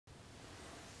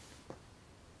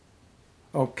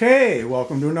Okay,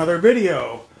 welcome to another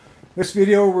video. This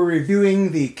video we're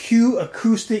reviewing the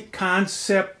Acoustic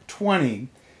Concept 20.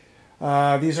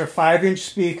 These are 5-inch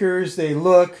speakers. They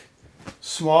look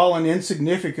small and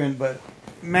insignificant, but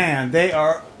man, they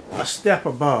are a step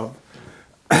above.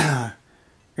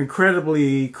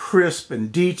 Incredibly crisp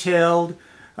and detailed.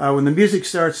 When the music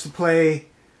starts to play,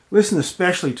 listen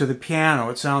especially to the piano.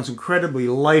 It sounds incredibly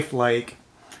lifelike.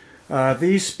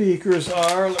 These speakers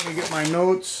are, let me get my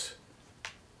notes,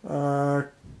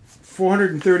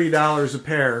 $430 a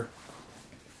pair.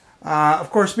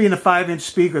 Of course, being a 5-inch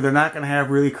speaker, they're not going to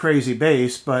have really crazy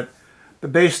bass, but the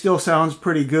bass still sounds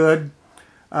pretty good.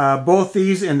 Both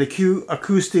these and the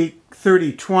Acoustic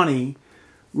 3020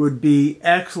 would be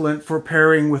excellent for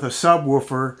pairing with a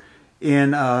subwoofer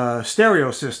in a stereo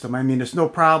system. I mean, it's no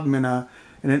problem in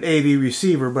an AV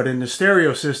receiver, but in the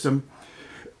stereo system,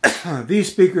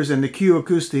 these speakers and the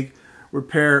Acoustic would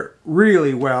pair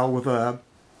really well with a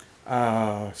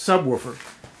subwoofer.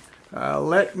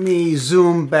 Let me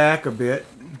zoom back a bit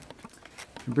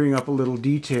and bring up a little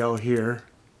detail here.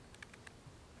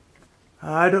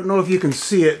 I don't know if you can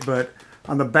see it, but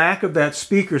on the back of that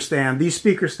speaker stand, these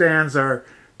speaker stands are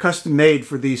custom made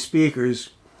for these speakers.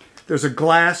 There's a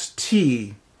glass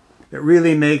T that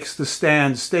really makes the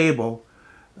stand stable.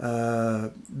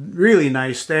 Really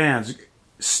nice stands.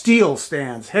 Steel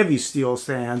stands, heavy steel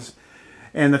stands.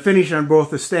 And the finish on both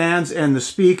the stands and the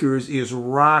speakers is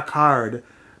rock hard.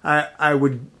 I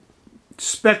would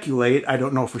speculate, I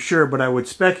don't know for sure, but I would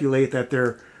speculate that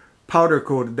they're powder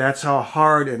coated. That's how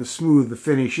hard and smooth the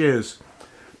finish is.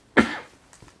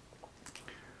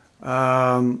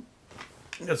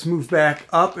 Let's move back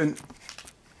up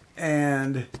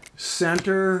and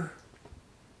center.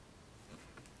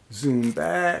 Zoom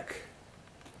back.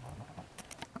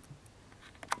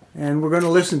 And we're going to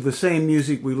listen to the same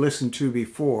music we listened to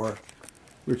before,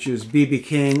 which is B.B.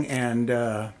 King and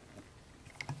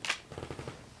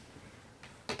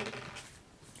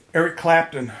Eric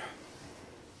Clapton.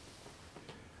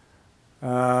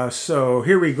 So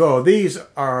here we go. These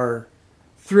are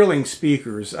thrilling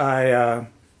speakers. I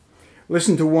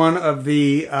listened to one of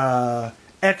the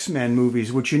X-Men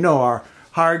movies, which you know are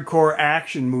hardcore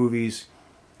action movies.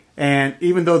 And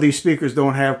even though these speakers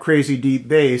don't have crazy deep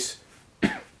bass,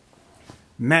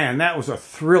 man, that was a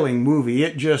thrilling movie.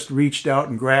 It just reached out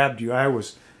and grabbed you. I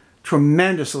was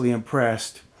tremendously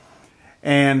impressed.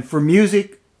 And for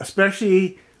music,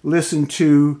 especially listen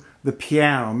to the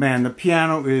piano. Man, the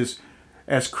piano is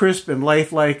as crisp and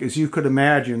lifelike as you could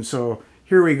imagine. So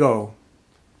here we go.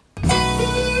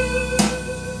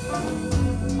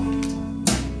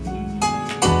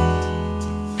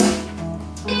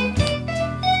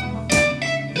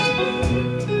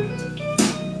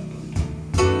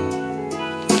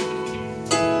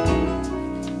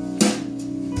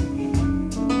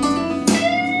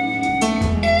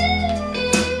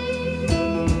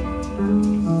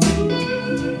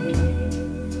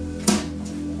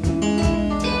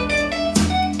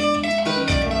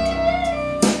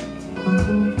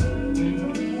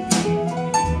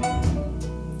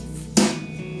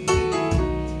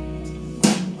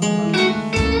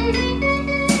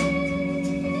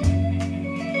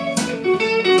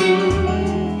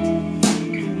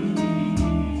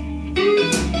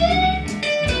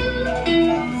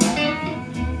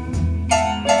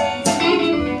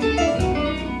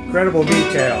 Incredible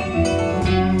detail.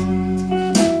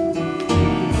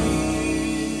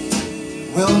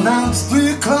 Well, now it's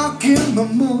 3 o'clock in the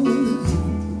morning.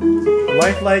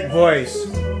 Lifelike voice.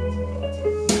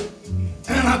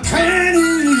 And I can't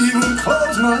even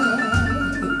close my eyes.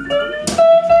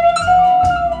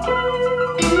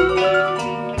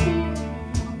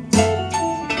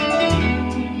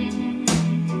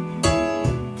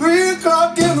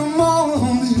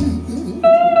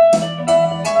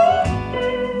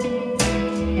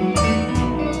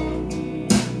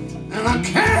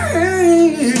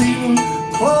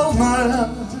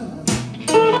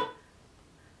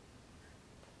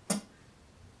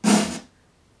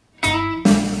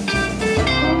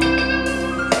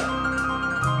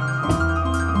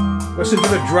 Listen to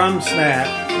the drum snap.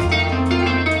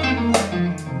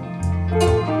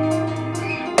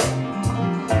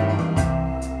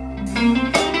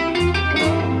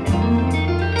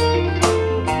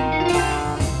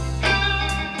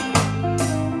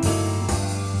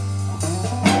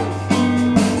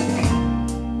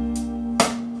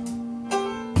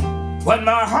 When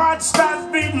my heart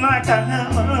starts beating like a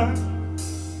hammer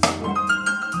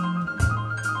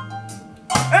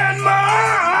and my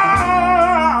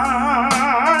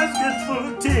eyes get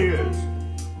full of tears,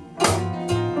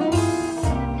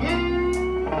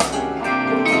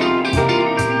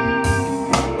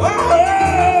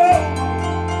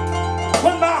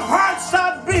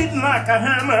 a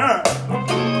hammer.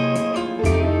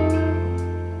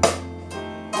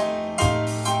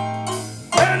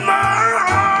 And my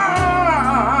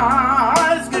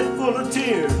eyes get full of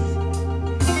tears.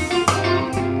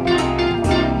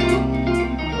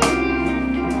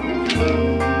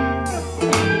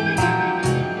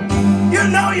 You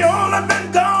know you only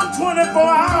been gone 24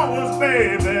 hours,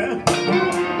 baby.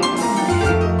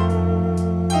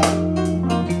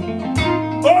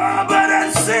 Oh, but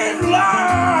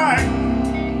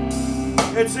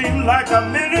it seemed like a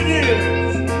million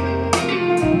years.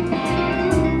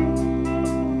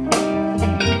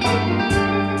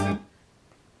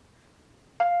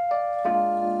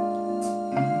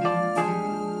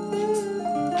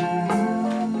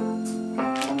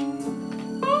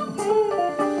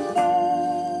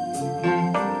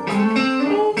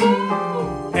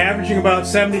 Averaging about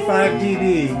 75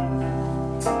 dB.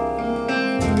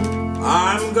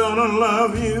 I'm gonna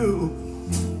love you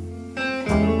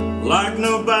like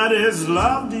nobody's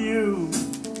loved you.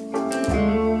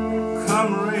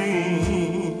 Come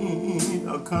rain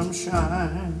or come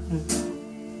shine.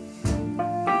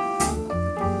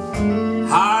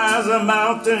 High as a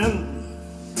mountain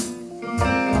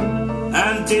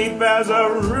and deep as a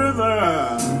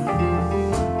river.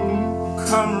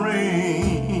 Come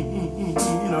rain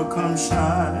or come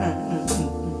shine.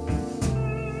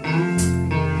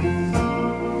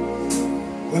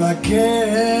 Well, I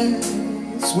guess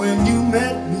when you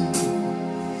met me,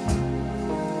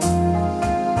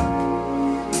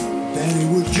 that it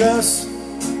was just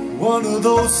one of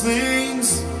those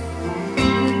things.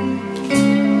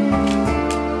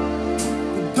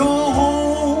 But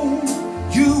don't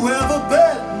you ever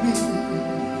bet me,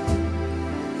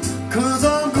 'cause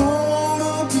I'm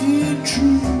gonna be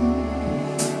true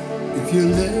if you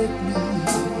let me.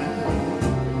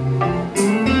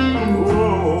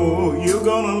 You're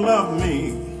gonna love me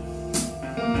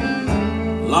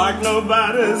like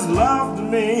nobody's loved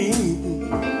me.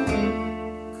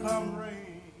 Come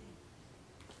rain.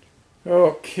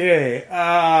 Okay,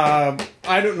 I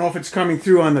don't know if it's coming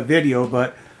through on the video,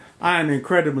 but I'm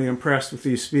incredibly impressed with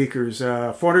these speakers.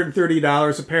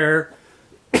 $430 a pair.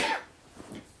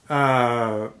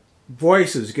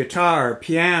 Voices, guitar,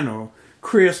 piano,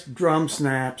 crisp drum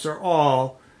snaps are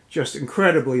all just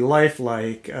incredibly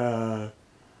lifelike.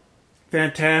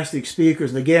 Fantastic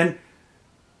speakers. And again,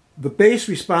 the bass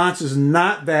response is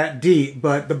not that deep,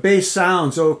 but the bass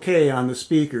sounds okay on the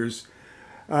speakers.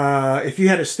 If you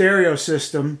had a stereo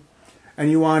system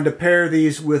and you wanted to pair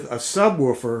these with a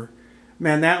subwoofer,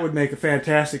 man, that would make a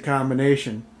fantastic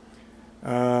combination.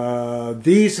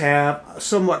 These have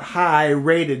somewhat high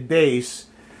rated bass,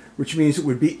 which means it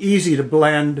would be easy to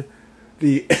blend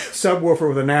the subwoofer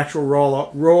with a natural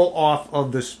roll off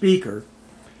of the speaker.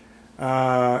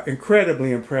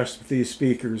 Incredibly impressed with these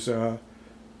speakers.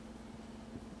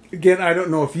 Again, I don't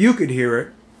know if you could hear it,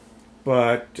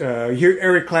 but you hear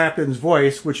Eric Clapton's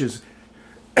voice, which is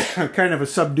kind of a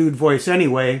subdued voice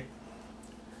anyway.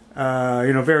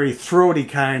 You know, very throaty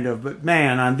kind of, but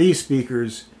man, on these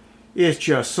speakers, it's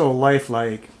just so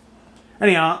lifelike.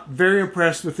 Anyhow, very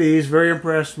impressed with these, very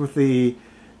impressed with the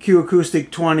Q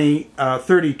Acoustic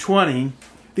 3020.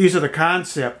 These are the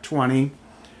Concept 20.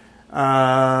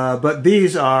 But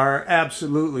these are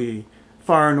absolutely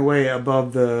far and away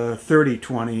above the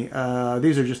 3020.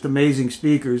 These are just amazing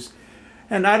speakers.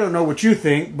 And I don't know what you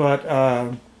think, but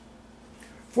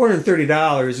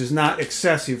 $430 is not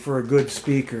excessive for a good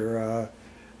speaker.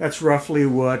 That's roughly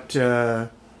what the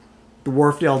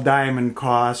Wharfdale Diamond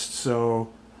costs. So,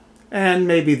 and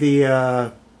maybe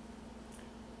the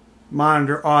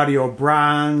Monitor Audio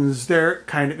Bronze, they're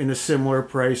kind of in a similar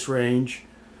price range.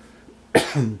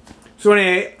 So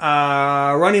anyway,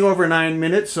 running over 9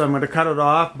 minutes, so I'm going to cut it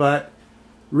off, but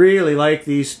really like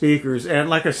these speakers. And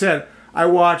like I said, I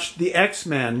watched the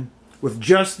X-Men with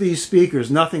just these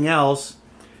speakers, nothing else.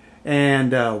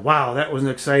 And wow, that was an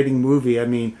exciting movie. I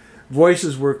mean,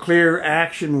 voices were clear,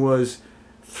 action was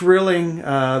thrilling.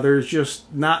 There's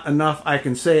just not enough I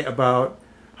can say about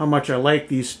how much I like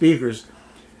these speakers.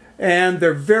 And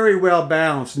they're very well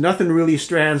balanced. Nothing really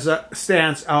stands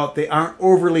out. They aren't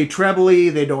overly trebly.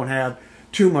 They don't have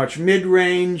too much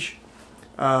mid-range.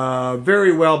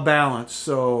 Very well balanced.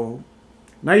 So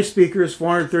nice speakers,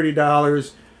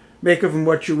 $430. Make of them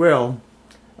what you will.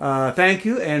 Thank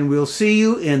you, and we'll see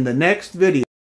you in the next video.